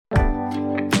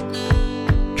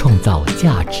造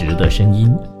价值的声音。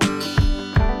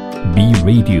Be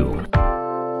Radio。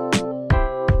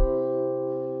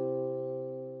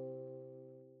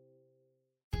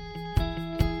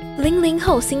00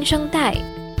后新生代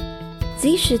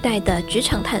，Z时代的职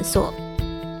场探索，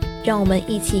让我们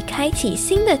一起开启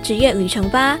新的职业旅程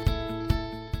吧。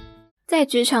在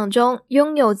职场中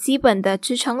拥有基本的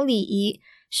职场礼仪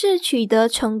是取得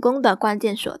成功的关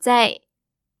键所在。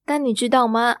但你知道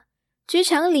吗？职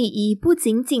场礼仪不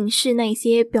仅仅是那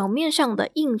些表面上的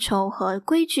应酬和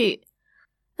规矩，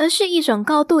而是一种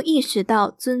高度意识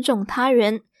到尊重他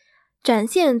人，展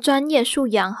现专业素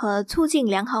养和促进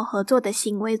良好合作的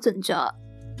行为准则。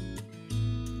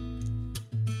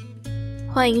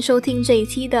欢迎收听这一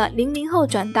期的00后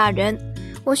转大人，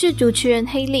我是主持人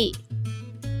黑莉。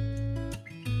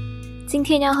今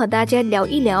天要和大家聊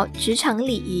一聊职场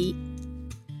礼仪。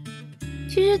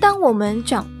其实当我们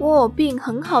掌握并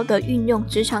很好的运用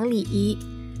职场礼仪，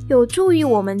有助于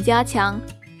我们加强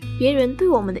别人对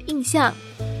我们的印象，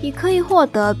也可以获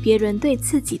得别人对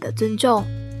自己的尊重。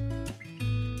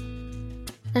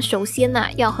那首先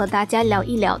要和大家聊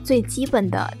一聊最基本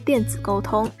的电子沟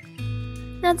通。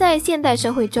那在现代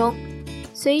社会中，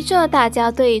随着大家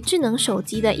对智能手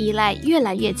机的依赖越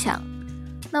来越强，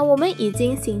那我们已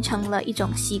经形成了一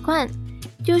种习惯，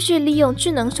就是利用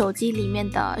智能手机里面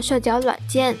的社交软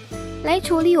件来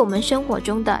处理我们生活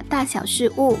中的大小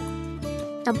事务。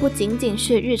那不仅仅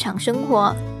是日常生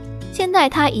活，现在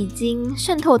它已经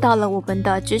渗透到了我们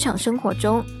的职场生活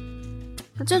中。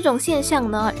这种现象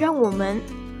呢，让我们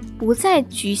不再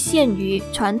局限于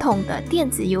传统的电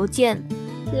子邮件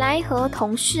来和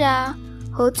同事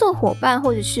合作伙伴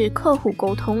或者是客户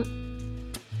沟通。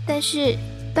但是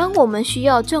当我们需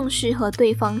要正式和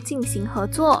对方进行合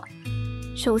作，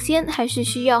首先还是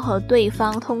需要和对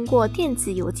方通过电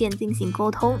子邮件进行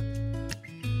沟通。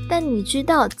但你知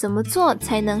道怎么做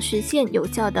才能实现有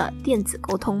效的电子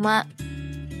沟通吗？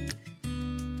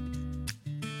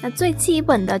那最基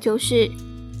本的就是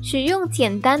使用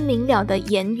简单明了的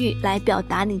言语来表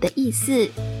达你的意思，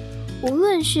无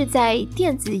论是在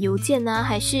电子邮件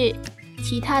还是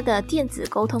其他的电子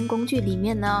沟通工具里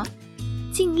面呢，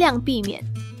尽量避免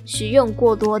使用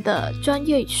过多的专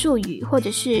业术语或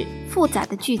者是复杂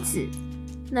的句子，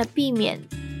那避免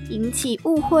引起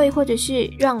误会或者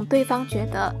是让对方觉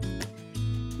得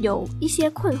有一些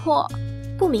困惑，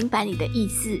不明白你的意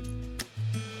思。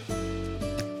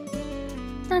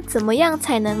那怎么样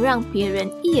才能让别人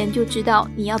一眼就知道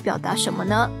你要表达什么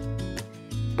呢？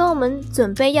当我们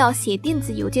准备要写电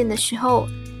子邮件的时候，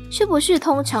是不是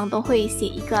通常都会写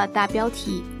一个大标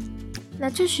题？那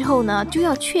这时候呢，就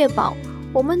要确保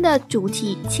我们的主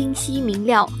题清晰明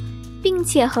了，并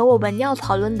且和我们要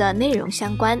讨论的内容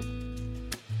相关。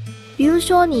比如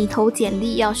说你投简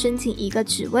历要申请一个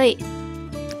职位，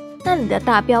那你的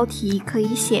大标题可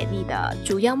以写你的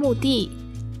主要目的，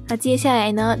那接下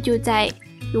来呢，就在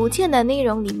邮件的内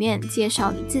容里面介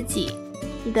绍你自己，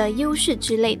你的优势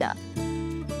之类的。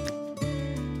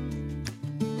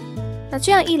那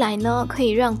这样一来呢，可以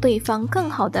让对方更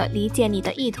好的理解你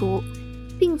的意图，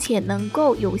并且能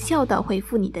够有效的回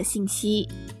复你的信息。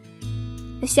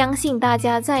相信大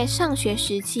家在上学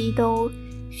时期都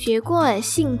学过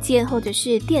信件或者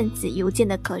是电子邮件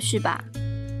的格式吧，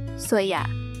所以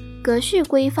格式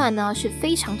规范呢是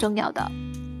非常重要的。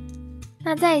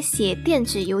那在写电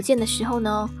子邮件的时候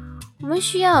呢，我们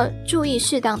需要注意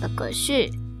适当的格式，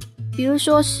比如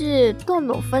说是段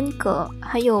落分隔，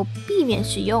还有避免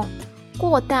使用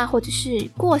过大或者是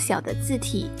过小的字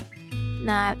体，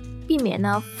那避免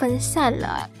呢分散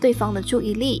了对方的注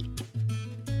意力。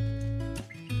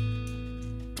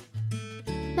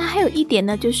那还有一点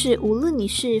呢，就是无论你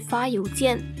是发邮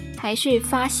件还是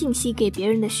发信息给别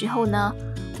人的时候呢，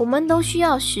我们都需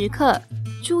要时刻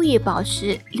注意保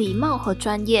持礼貌和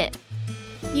专业。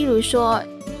例如说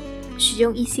使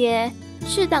用一些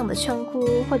适当的称呼，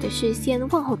或者是先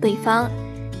问候对方，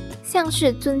像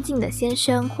是尊敬的先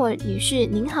生或女士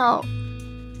您好，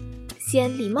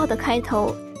先礼貌的开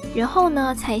头，然后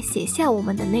呢才写下我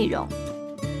们的内容。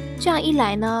这样一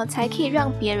来呢，才可以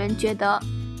让别人觉得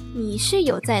你是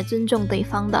有在尊重对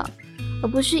方的，而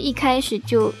不是一开始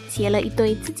就写了一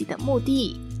堆自己的目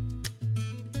的。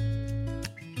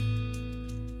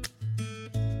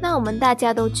那我们大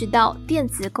家都知道，电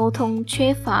子沟通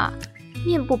缺乏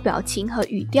面部表情和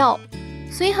语调，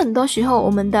所以很多时候我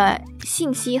们的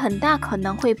信息很大可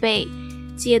能会被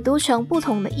解读成不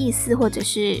同的意思，或者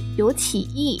是有歧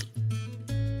义。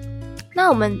那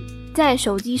我们在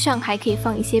手机上还可以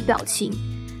放一些表情，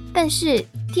但是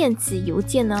电子邮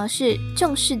件呢是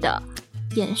正式的、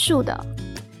严肃的，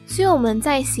所以我们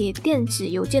在写电子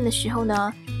邮件的时候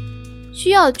呢，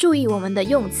需要注意我们的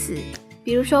用词，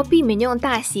比如说避免用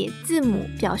大写字母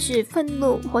表示愤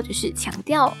怒或者是强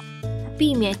调，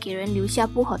避免给人留下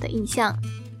不好的印象。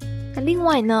那另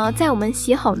外呢，在我们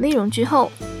写好内容之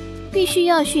后，必须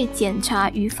要去检查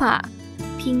语法、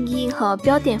拼音和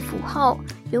标点符号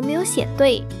有没有写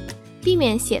对，避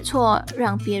免写错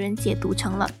让别人解读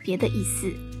成了别的意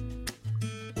思。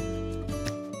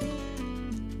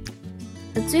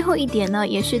最后一点呢，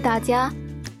也是大家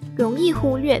容易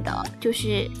忽略的，就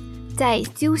是在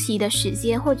休息的时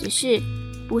间或者是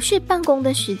不是办公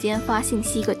的时间发信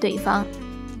息给对方。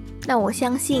那我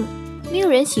相信没有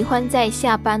人喜欢在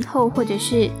下班后或者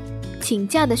是请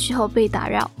假的时候被打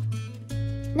扰。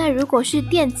那如果是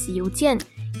电子邮件，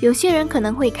有些人可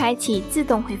能会开启自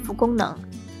动回复功能，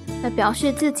那表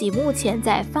示自己目前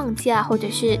在放假，或者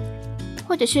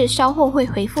是稍后会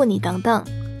回复你等等。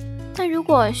但如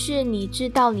果是你知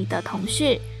道你的同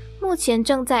事目前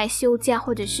正在休假，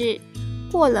或者是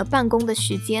过了办公的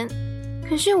时间，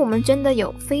可是我们真的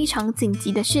有非常紧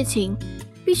急的事情，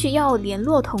必须要联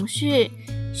络同事，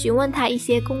询问他一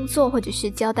些工作或者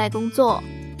是交代工作。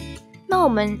那我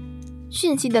们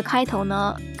讯息的开头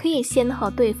呢，可以先和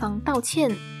对方道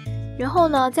歉，然后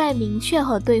呢再明确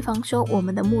和对方说我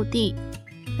们的目的。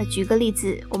那举个例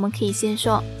子，我们可以先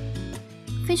说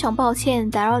非常抱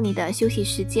歉打扰你的休息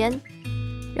时间，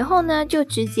然后呢就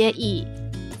直接以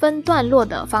分段落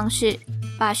的方式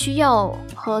把需要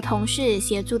和同事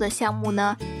协助的项目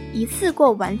呢一次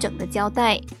过完整的交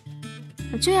代。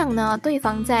这样呢，对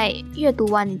方在阅读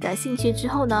完你的信息之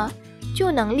后呢，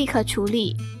就能立刻处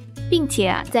理，并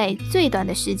且在最短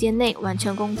的时间内完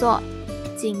成工作，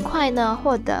尽快呢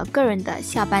获得个人的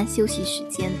下班休息时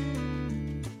间。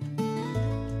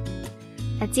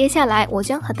那接下来我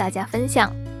将和大家分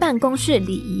享办公室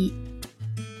礼仪。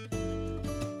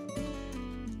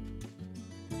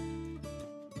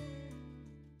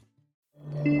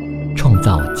创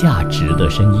造价值的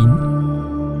声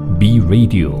音 ，B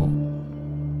Radio。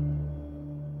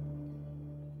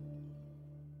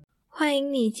欢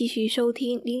迎你继续收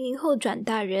听00后转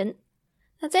大人。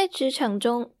那在职场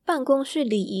中，办公室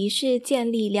礼仪是建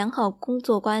立良好工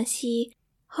作关系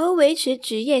和维持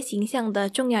职业形象的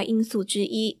重要因素之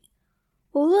一。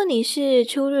无论你是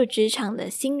初入职场的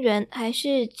新人，还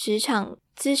是职场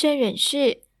资深人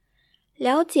士，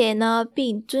了解呢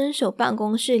并遵守办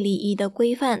公室礼仪的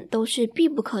规范都是必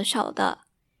不可少的。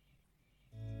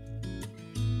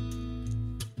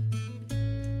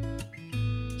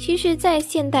其实在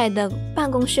现代的办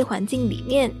公室环境里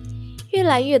面，越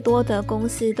来越多的公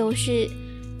司都是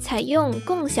采用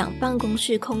共享办公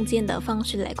室空间的方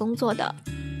式来工作的。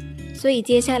所以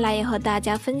接下来也和大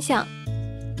家分享，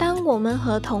当我们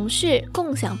和同事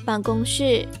共享办公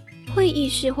室、会议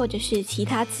室或者是其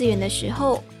他资源的时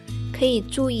候，可以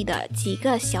注意的几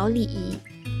个小礼仪。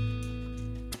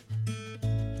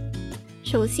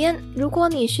首先，如果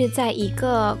你是在一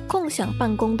个共享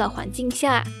办公的环境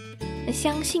下，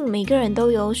相信每个人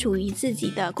都有属于自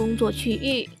己的工作区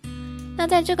域。那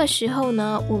在这个时候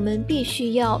呢，我们必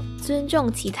须要尊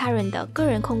重其他人的个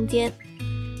人空间，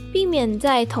避免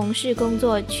在同事工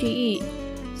作区域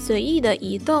随意的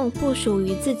移动不属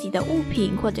于自己的物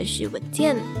品或者是文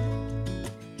件。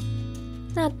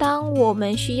那当我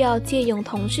们需要借用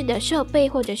同事的设备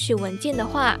或者是文件的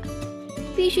话，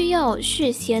必须要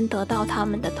事先得到他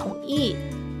们的同意。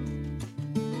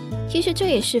其实这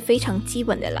也是非常基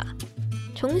本的啦。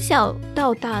从小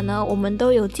到大呢，我们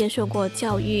都有接受过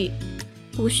教育，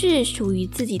不是属于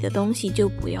自己的东西就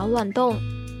不要乱动。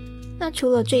那除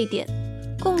了这一点，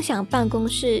共享办公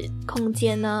室空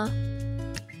间呢，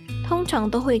通常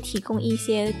都会提供一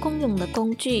些公用的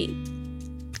工具，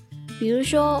比如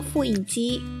说复印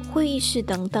机、会议室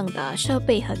等等的设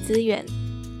备和资源。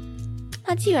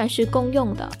那既然是公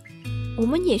用的，我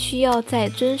们也需要在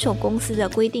遵守公司的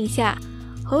规定下，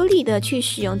合理的去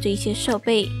使用这些设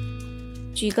备。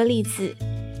举个例子，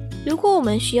如果我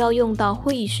们需要用到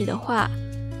会议室的话，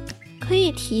可以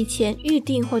提前预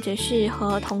定或者是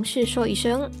和同事说一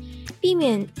声，避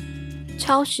免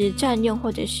超时占用或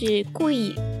者是故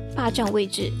意霸占位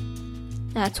置。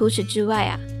那除此之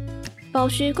外保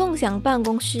持共享办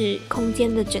公室空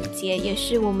间的整洁也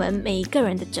是我们每一个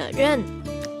人的责任。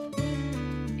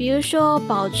比如说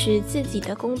保持自己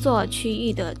的工作区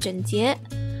域的整洁，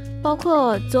包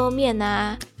括桌面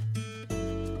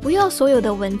不要所有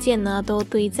的文件呢都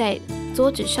堆在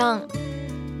桌子上。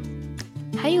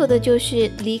还有的就是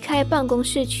离开办公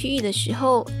室区域的时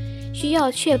候，需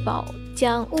要确保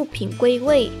将物品归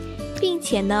位，并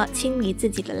且呢清理自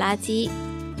己的垃圾。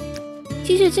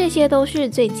其实这些都是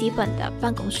最基本的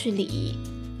办公室礼仪。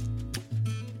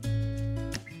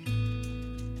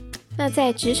那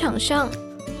在职场上，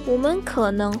我们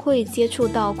可能会接触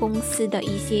到公司的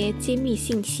一些机密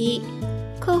信息、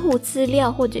客户资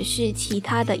料或者是其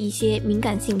他的一些敏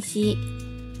感信息。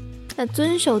那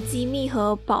遵守机密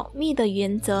和保密的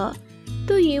原则，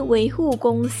对于维护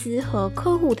公司和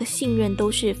客户的信任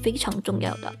都是非常重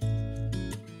要的。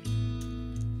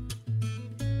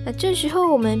那这时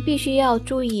候我们必须要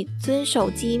注意遵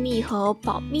守机密和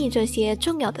保密这些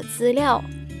重要的资料。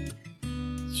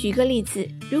举个例子，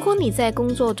如果你在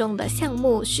工作中的项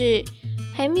目是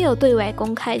还没有对外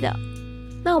公开的，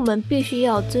那我们必须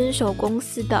要遵守公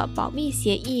司的保密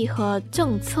协议和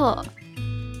政策，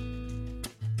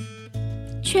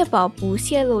确保不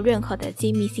泄露任何的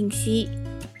机密信息，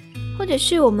或者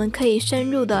是我们可以深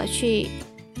入的去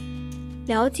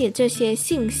了解这些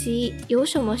信息有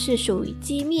什么是属于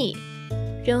机密，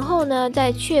然后呢，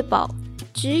再确保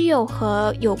只有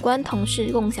和有关同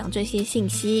事共享这些信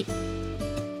息。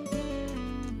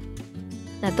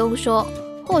那都说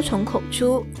祸从口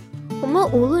出，我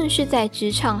们无论是在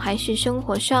职场还是生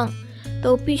活上，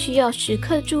都必须要时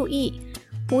刻注意，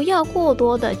不要过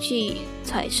多的去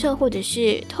揣测或者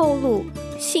是透露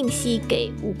信息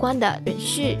给无关的人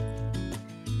士。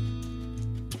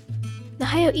那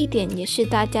还有一点也是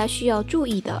大家需要注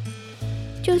意的，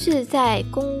就是在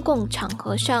公共场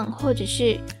合上或者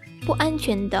是不安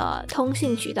全的通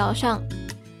信渠道上，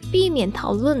避免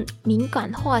讨论敏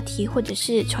感话题或者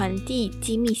是传递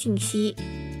机密信息。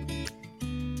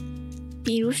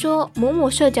比如说某某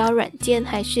社交软件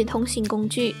还是通信工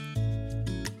具，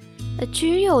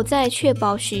只有在确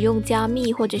保使用加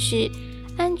密或者是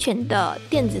安全的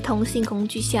电子通信工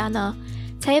具下呢，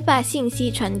才把信息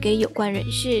传给有关人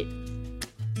士，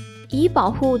以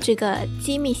保护这个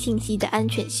机密信息的安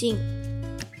全性。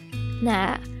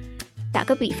那打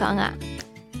个比方啊，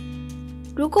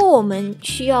如果我们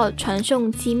需要传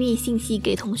送机密信息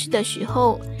给同事的时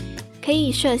候，可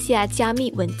以设下加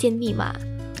密文件密码，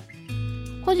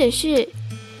或者是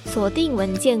锁定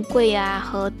文件柜啊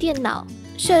和电脑，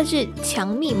设置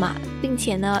强密码，并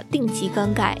且呢定期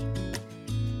更改。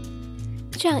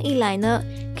这样一来呢，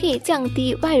可以降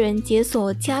低外人解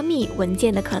锁加密文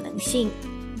件的可能性。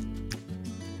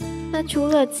那除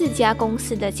了自家公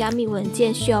司的加密文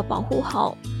件需要保护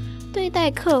好，对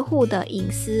待客户的隐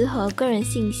私和个人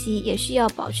信息也需要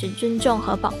保持尊重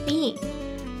和保密。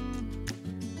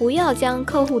不要将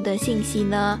客户的信息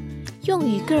呢用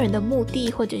于个人的目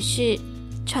的，或者是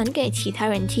传给其他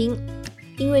人听，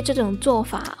因为这种做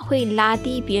法会拉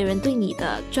低别人对你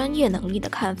的专业能力的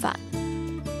看法。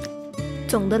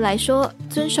总的来说，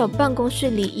遵守办公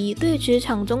室礼仪对职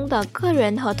场中的个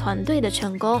人和团队的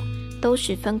成功都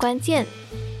十分关键。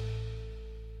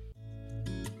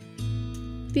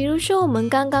比如说我们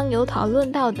刚刚有讨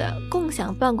论到的共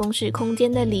享办公室空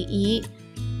间的礼仪、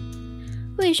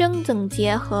卫生整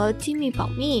洁和机密保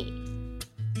密。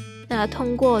那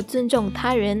通过尊重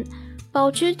他人、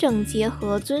保持整洁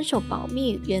和遵守保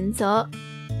密原则，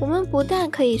我们不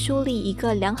但可以树立一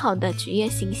个良好的职业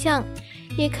形象，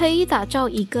也可以打造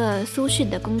一个舒适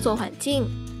的工作环境，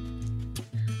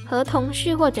和同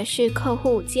事或者是客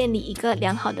户建立一个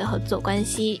良好的合作关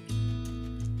系。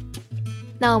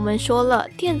那我们说了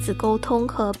电子沟通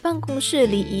和办公室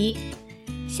礼仪，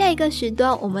下一个时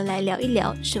段我们来聊一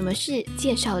聊什么是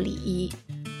介绍礼仪。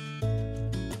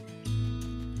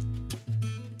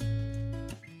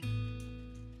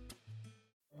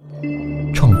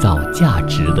创造价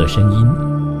值的声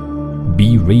音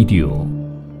B Radio。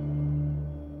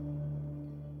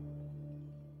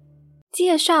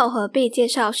 介绍和被介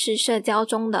绍是社交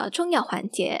中的重要环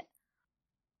节，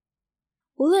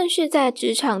无论是在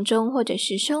职场中或者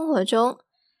是生活中，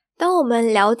当我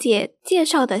们了解介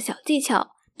绍的小技巧，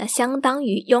那相当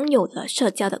于拥有了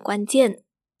社交的关键。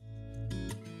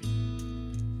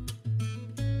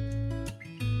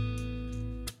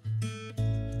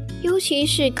尤其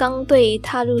是刚对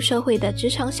踏入社会的职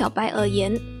场小白而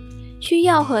言，需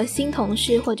要和新同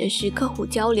事或者是客户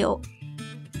交流，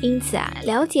因此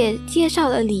了解介绍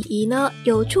的礼仪呢，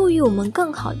有助于我们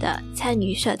更好的参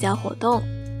与社交活动。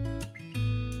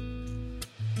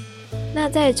那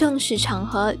在正式场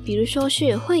合，比如说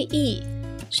是会议、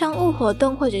商务活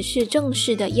动或者是正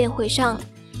式的宴会上，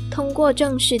通过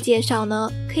正式介绍呢，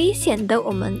可以显得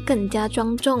我们更加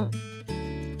庄重。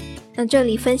那这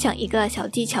里分享一个小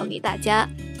技巧给大家，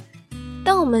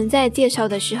当我们在介绍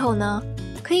的时候呢，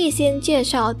可以先介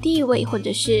绍地位或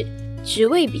者是职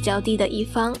位比较低的一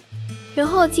方，然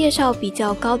后介绍比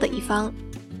较高的一方，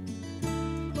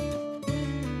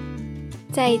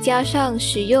再加上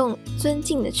使用尊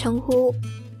敬的称呼，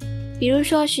比如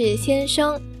说是先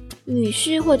生、女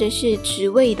士或者是职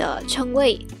位的称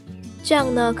谓，这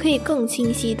样呢可以更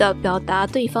清晰地表达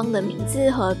对方的名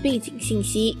字和背景信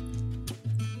息。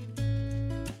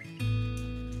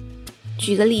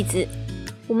举个例子，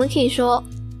我们可以说：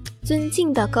尊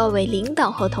敬的各位领导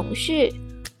和同事，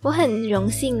我很荣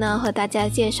幸呢和大家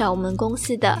介绍我们公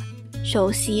司的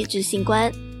首席执行官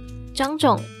张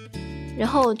总。然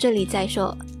后这里再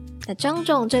说，那张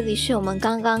总这里是我们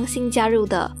刚刚新加入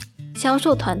的销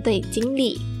售团队经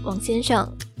理王先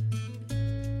生。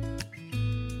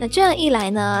那这样一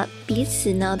来呢，彼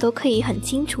此呢都可以很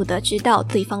清楚地知道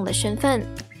对方的身份。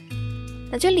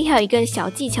那这里还有一个小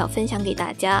技巧分享给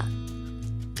大家。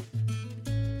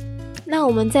那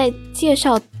我们在介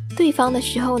绍对方的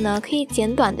时候呢，可以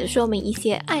简短地说明一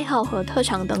些爱好和特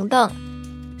长等等。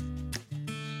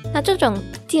那这种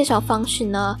介绍方式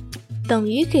呢，等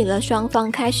于给了双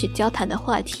方开始交谈的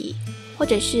话题，或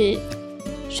者是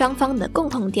双方的共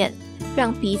同点，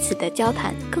让彼此的交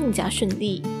谈更加顺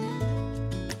利。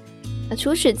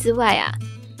除此之外啊，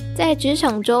在职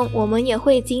场中我们也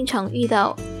会经常遇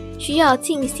到需要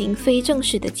进行非正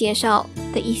式的介绍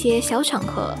的一些小场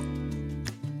合。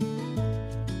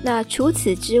那除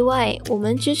此之外，我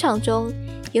们职场中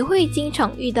也会经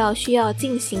常遇到需要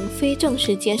进行非正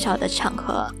式介绍的场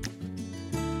合，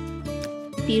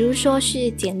比如说是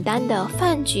简单的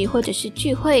饭局或者是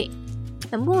聚会。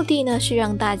那目的呢是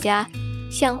让大家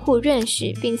相互认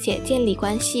识并且建立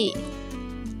关系。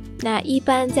那一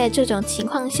般在这种情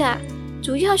况下，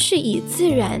主要是以自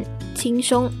然、轻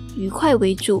松、愉快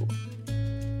为主。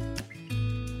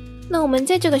那我们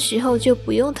在这个时候就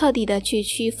不用特地的去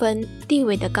区分地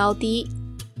位的高低，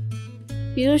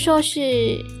比如说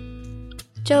是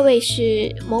这位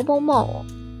是某某某，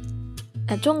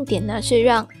重点呢是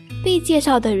让被介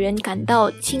绍的人感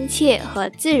到亲切和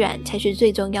自然才是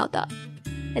最重要的。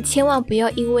那千万不要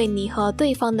因为你和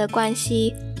对方的关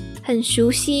系很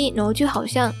熟悉，然后就好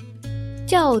像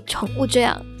叫宠物这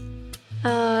样，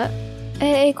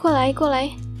过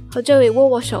来和这位握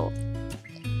握手。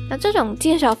那这种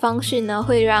介绍方式呢，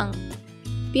会让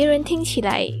别人听起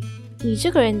来你这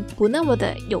个人不那么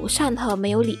的友善和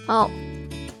没有礼貌。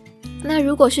那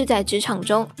如果是在职场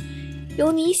中有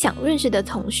你想认识的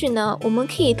同事呢，我们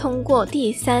可以通过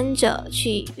第三者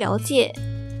去了解，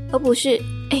而不是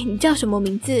你叫什么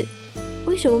名字，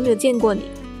为什么没有见过你。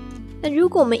那如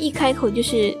果我们一开口就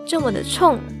是这么的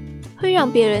冲，会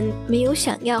让别人没有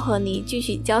想要和你继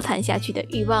续交谈下去的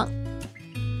欲望。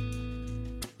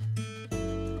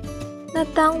那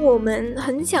当我们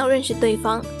很想认识对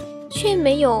方，却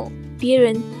没有别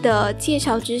人的介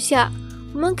绍之下，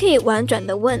我们可以婉转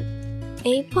地问：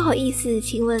不好意思，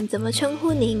请问怎么称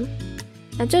呼您？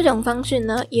那这种方式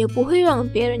呢，也不会让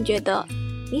别人觉得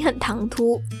你很唐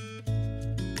突。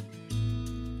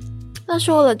那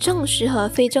说了正式和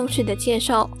非正式的介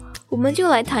绍，我们就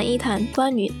来谈一谈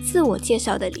关于自我介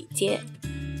绍的礼节。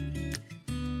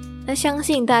那相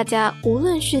信大家无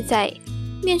论是在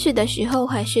面试的时候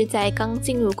还是在刚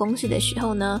进入公司的时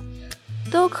候呢，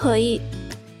都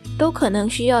可能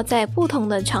需要在不同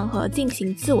的场合进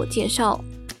行自我介绍，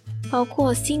包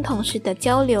括新同事的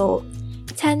交流、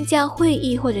参加会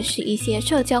议或者是一些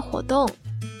社交活动。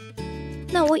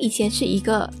那我以前是一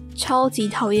个超级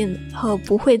讨厌和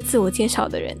不会自我介绍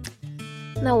的人，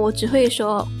那我只会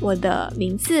说我的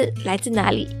名字来自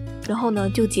哪里，然后呢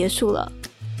就结束了。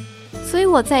所以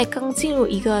我在刚进入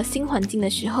一个新环境的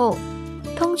时候，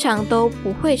通常都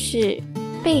不会是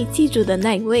被记住的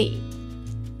那一位。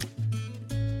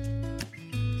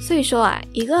所以说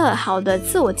一个好的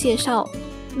自我介绍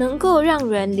能够让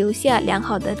人留下良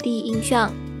好的第一印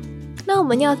象。那我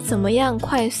们要怎么样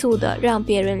快速的让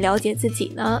别人了解自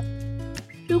己呢？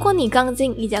如果你刚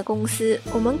进一家公司，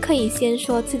我们可以先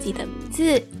说自己的名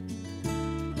字，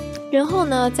然后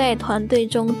呢在团队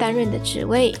中担任的职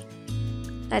位。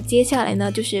那接下来呢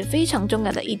就是非常重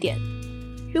要的一点，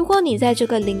如果你在这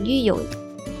个领域有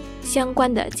相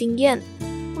关的经验，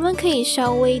我们可以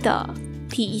稍微的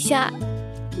提一下。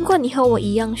如果你和我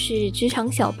一样是职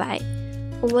场小白，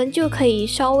我们就可以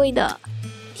稍微的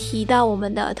提到我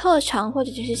们的特长或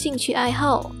者就是兴趣爱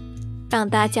好，让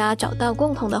大家找到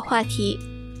共同的话题。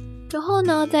然后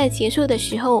呢在结束的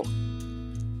时候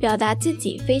表达自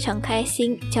己非常开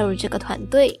心加入这个团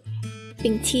队，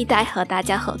并期待和大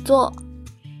家合作。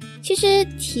其实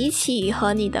提起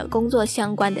和你的工作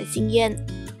相关的经验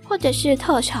或者是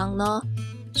特长呢，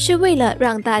是为了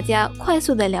让大家快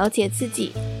速的了解自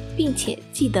己并且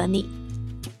记得你。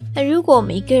那如果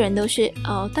每个人都是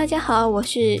大家好，我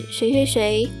是谁谁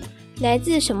谁，来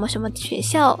自什么什么学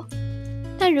校，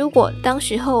那如果当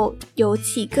时候有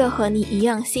几个和你一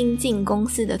样新进公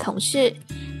司的同事，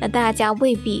那大家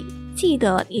未必记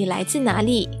得你来自哪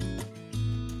里。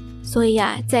所以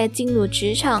在进入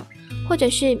职场或者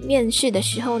是面试的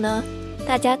时候呢，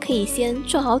大家可以先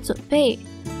做好准备，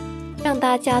让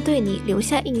大家对你留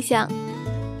下印象，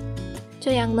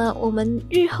这样呢，我们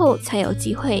日后才有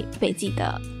机会被记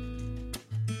得。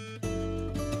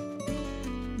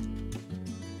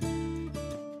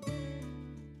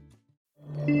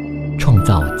创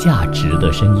造价值的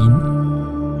声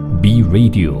音 ，B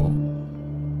Radio。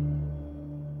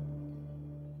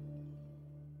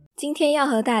今天要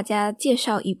和大家介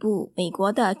绍一部美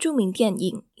国的著名电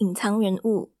影《隐藏人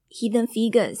物》（Hidden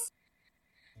Figures）。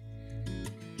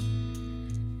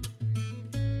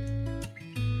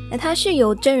那它是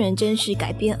由真人真事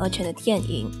改编而成的电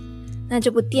影。那这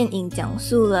部电影讲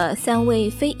述了3位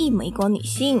非裔美国女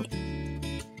性，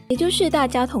也就是大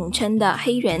家统称的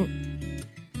黑人，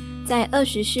在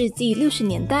20世纪60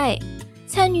年代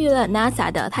参与了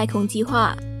NASA 的太空计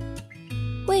划，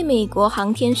为美国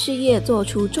航天事业做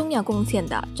出重要贡献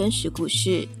的真实故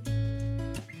事。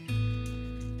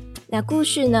那故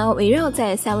事呢，围绕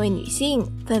在3位女性，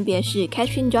分别是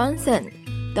Katherine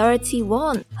Johnson、Dorothy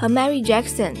Vaughan 和 Mary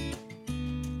Jackson。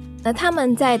那她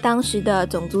们在当时的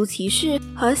种族歧视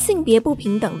和性别不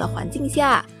平等的环境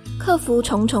下，克服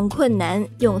重重困难，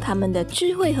用她们的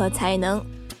智慧和才能，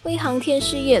为航天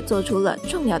事业做出了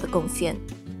重要的贡献。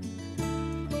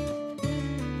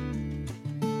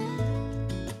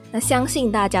那相信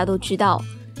大家都知道，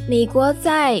美国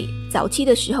在早期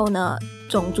的时候呢，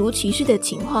种族歧视的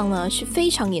情况呢是非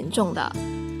常严重的。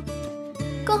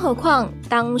更何况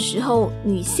当时候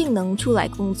女性能出来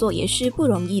工作也是不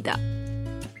容易的。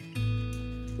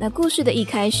那故事的一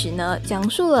开始呢，讲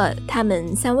述了她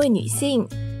们3位女性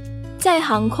在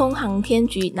航空航天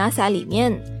局 NASA 里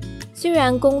面，虽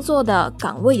然工作的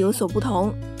岗位有所不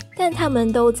同，但她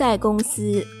们都在公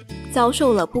司遭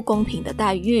受了不公平的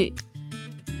待遇。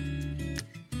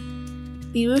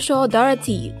比如说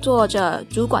Dorothy 做着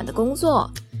主管的工作，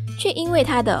却因为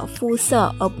她的肤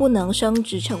色而不能升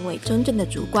职成为真正的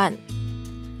主管。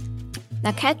那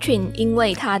Katherine 因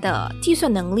为她的计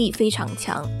算能力非常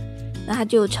强，那她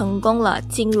就成功了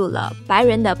进入了白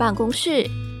人的办公室，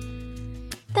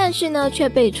但是呢却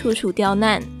被处处刁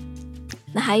难。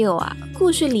那还有故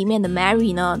事里面的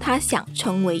Mary 呢，她想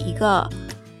成为一个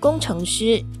工程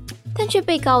师，但却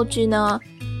被告知呢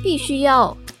必须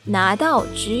要拿到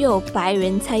只有白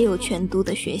人才有权读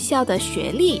的学校的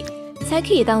学历，才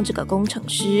可以当这个工程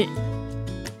师。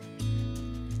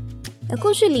那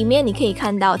故事里面你可以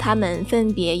看到他们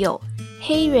分别有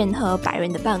黑人和白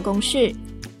人的办公室，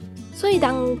所以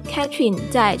当 Katherine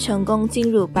在成功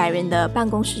进入白人的办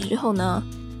公室之后呢，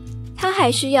她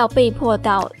还是要被迫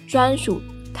到专属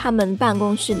他们办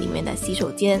公室里面的洗手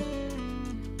间。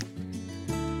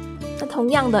那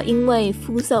同样的，因为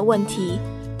肤色问题，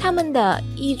他们的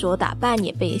衣着打扮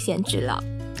也被限制了。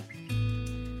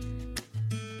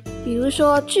比如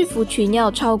说制服裙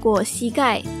要超过膝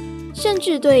盖，甚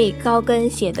至对高跟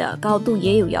鞋的高度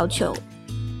也有要求。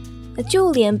那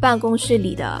就连办公室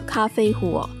里的咖啡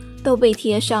壶都被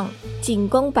贴上仅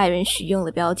供白人使用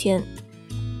的标签。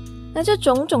那这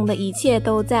种种的一切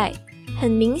都在很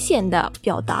明显的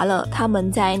表达了他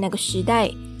们在那个时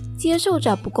代接受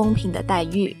着不公平的待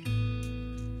遇。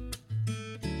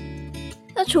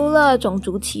那除了种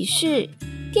族歧视，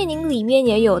电影里面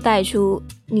也有带出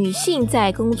女性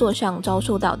在工作上遭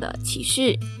受到的歧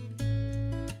视。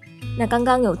那刚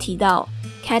刚有提到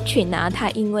Katherine 她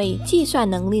因为计算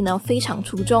能力呢非常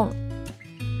出众，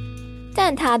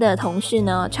但她的同事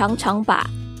呢常常把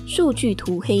数据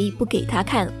涂黑，不给她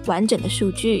看完整的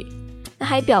数据。那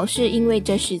还表示因为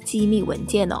这是机密文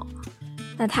件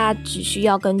那她只需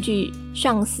要根据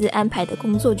上司安排的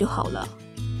工作就好了。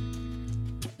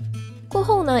过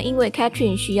后呢，因为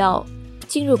Katherine 需要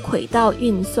进入轨道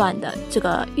运算的这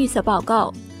个预测报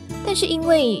告，但是因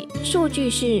为数据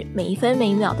是每分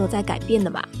每秒都在改变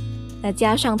的嘛，那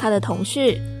加上他的同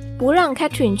事不让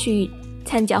Katherine 去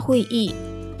参加会议，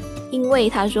因为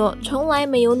他说从来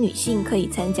没有女性可以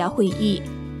参加会议，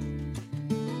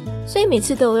所以每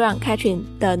次都让 Katherine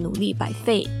的努力白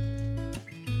费。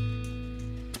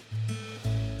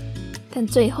但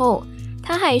最后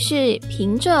他还是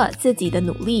凭着自己的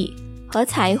努力和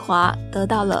才华得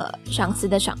到了上司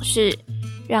的赏识，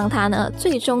让他呢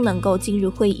最终能够进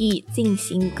入会议进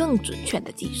行更准确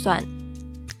的计算。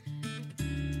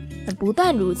不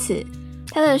但如此，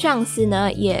他的上司呢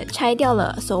也拆掉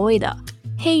了所谓的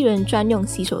黑人专用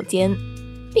洗手间，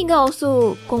并告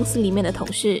诉公司里面的同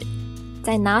事，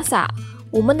在 NASA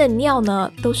我们的尿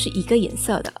呢都是一个颜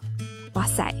色的。哇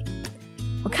塞，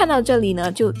我看到这里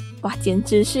呢就简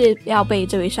直是要被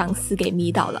这位上司给迷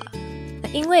倒了。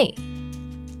因为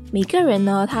每个人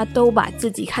呢他都把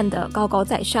自己看得高高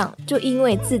在上，就因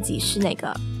为自己是那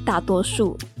个大多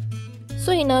数。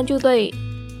所以呢，就对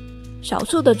少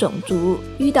数的种族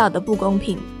遇到的不公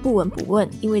平不闻不问，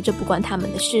因为这不关他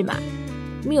们的事嘛，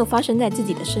没有发生在自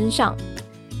己的身上。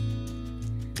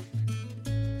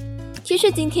其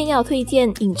实今天要推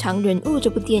荐《隐藏人物》这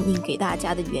部电影给大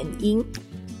家的原因，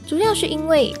主要是因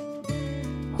为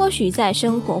或许在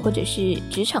生活或者是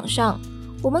职场上，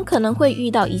我们可能会遇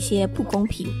到一些不公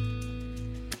平。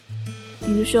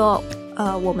比如说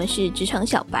我们是职场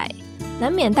小白，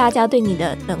难免大家对你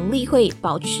的能力会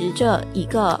保持着一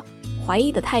个怀疑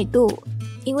的态度，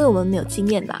因为我们没有经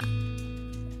验嘛。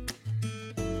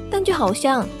但就好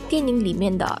像电影里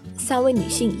面的3位女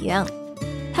性一样，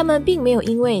她们并没有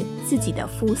因为自己的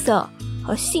肤色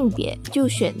和性别就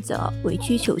选择委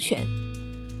曲求全，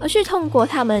而是通过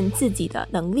她们自己的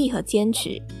能力和坚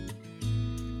持，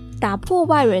打破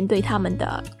外人对她们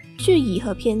的质疑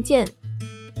和偏见。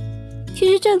其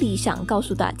实这里想告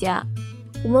诉大家，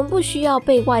我们不需要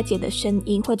被外界的声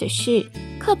音或者是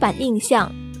刻板印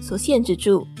象所限制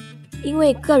住，因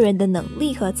为个人的能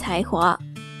力和才华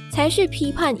才是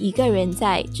批判一个人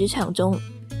在职场中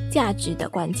价值的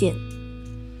关键。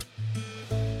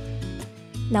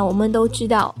那我们都知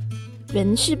道，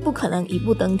人是不可能一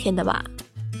步登天的吧，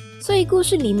所以故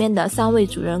事里面的3位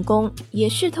主人公也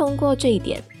是通过这一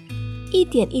点，一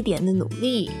点一点的努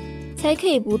力，才可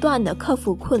以不断的克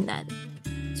服困难，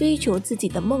追求自己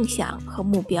的梦想和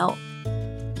目标。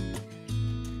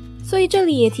所以这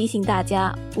里也提醒大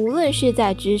家，无论是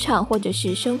在职场或者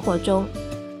是生活中，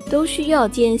都需要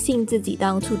坚信自己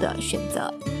当初的选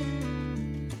择，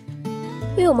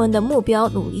为我们的目标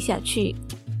努力下去。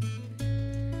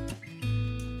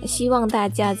希望大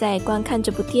家在观看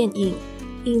这部电影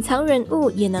《隐藏人物》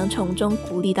也能从中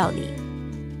鼓励到你。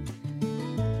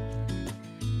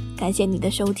感谢你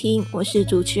的收听，我是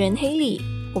主持人黑莉，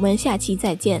我们下期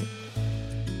再见。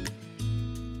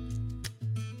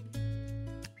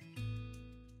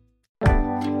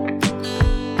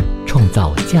创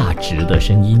造价值的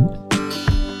声音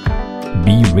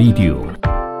B Radio